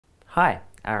Hi,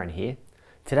 Aaron here.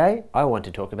 Today I want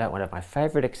to talk about one of my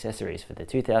favourite accessories for the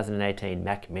 2018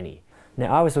 Mac Mini.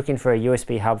 Now, I was looking for a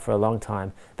USB hub for a long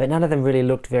time, but none of them really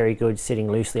looked very good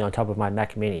sitting loosely on top of my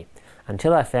Mac Mini,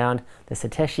 until I found the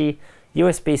Satechi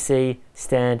USB-C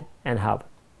stand and hub.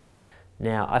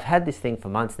 Now, I've had this thing for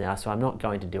months now, so I'm not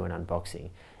going to do an unboxing.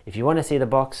 If you want to see the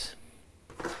box,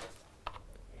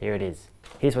 here it is.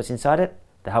 Here's what's inside it.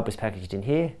 The hub is packaged in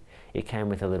here. It came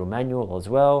with a little manual as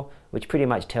well, which pretty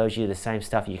much tells you the same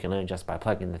stuff you can learn just by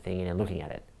plugging the thing in and looking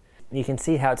at it. You can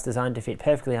see how it's designed to fit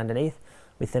perfectly underneath,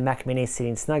 with the Mac Mini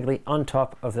sitting snugly on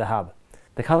top of the hub.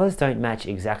 The colours don't match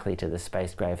exactly to the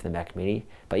space grey of the Mac Mini,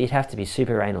 but you'd have to be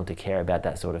super anal to care about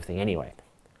that sort of thing anyway.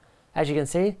 As you can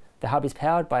see, the hub is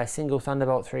powered by a single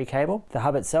Thunderbolt 3 cable. The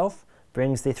hub itself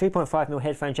brings the 3.5mm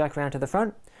headphone jack around to the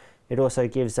front. It also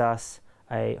gives us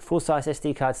a full-size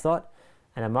SD card slot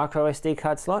and a micro SD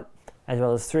card slot, as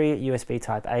well as 3 USB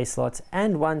Type-A slots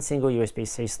and 1 single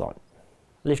USB-C slot.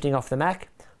 Lifting off the Mac,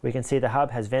 we can see the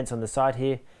hub has vents on the side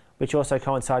here, which also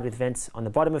coincide with vents on the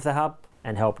bottom of the hub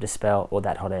and help dispel all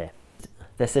that hot air.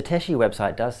 The Satechi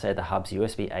website does say the hub's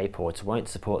USB-A ports won't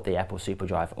support the Apple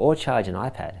SuperDrive or charge an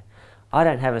iPad. I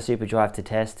don't have a SuperDrive to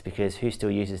test because who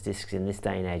still uses discs in this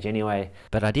day and age anyway,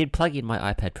 but I did plug in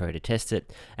my iPad Pro to test it,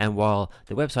 and while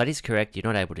the website is correct you're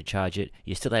not able to charge it,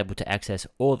 you're still able to access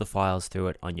all the files through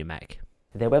it on your Mac.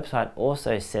 Their website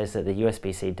also says that the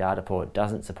USB-C data port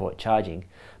doesn't support charging,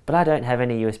 but I don't have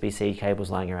any USB-C cables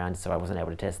lying around, so I wasn't able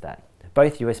to test that.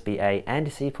 Both USB-A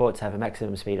and C ports have a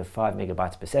maximum speed of 5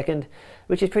 megabytes per second,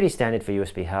 which is pretty standard for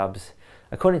USB hubs.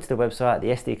 According to the website, the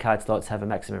SD card slots have a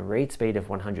maximum read speed of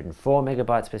 104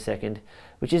 megabytes per second,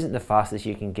 which isn't the fastest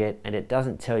you can get, and it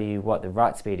doesn't tell you what the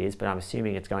write speed is, but I'm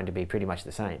assuming it's going to be pretty much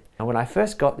the same. And when I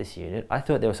first got this unit, I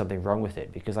thought there was something wrong with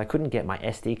it because I couldn't get my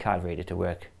SD card reader to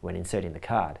work when inserting the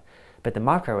card, but the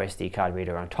micro SD card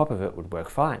reader on top of it would work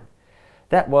fine.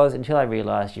 That was until I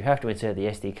realized you have to insert the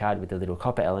SD card with the little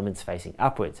copper elements facing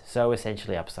upwards, so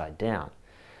essentially upside down.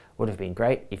 Would have been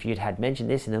great if you'd had mentioned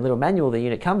this in the little manual the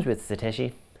unit comes with,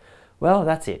 Satechi. Well,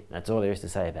 that's it. That's all there is to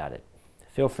say about it.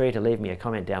 Feel free to leave me a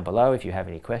comment down below if you have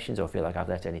any questions or feel like I've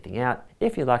left anything out.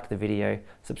 If you liked the video,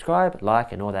 subscribe,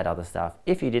 like, and all that other stuff.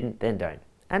 If you didn't, then don't.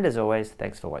 And as always,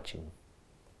 thanks for watching.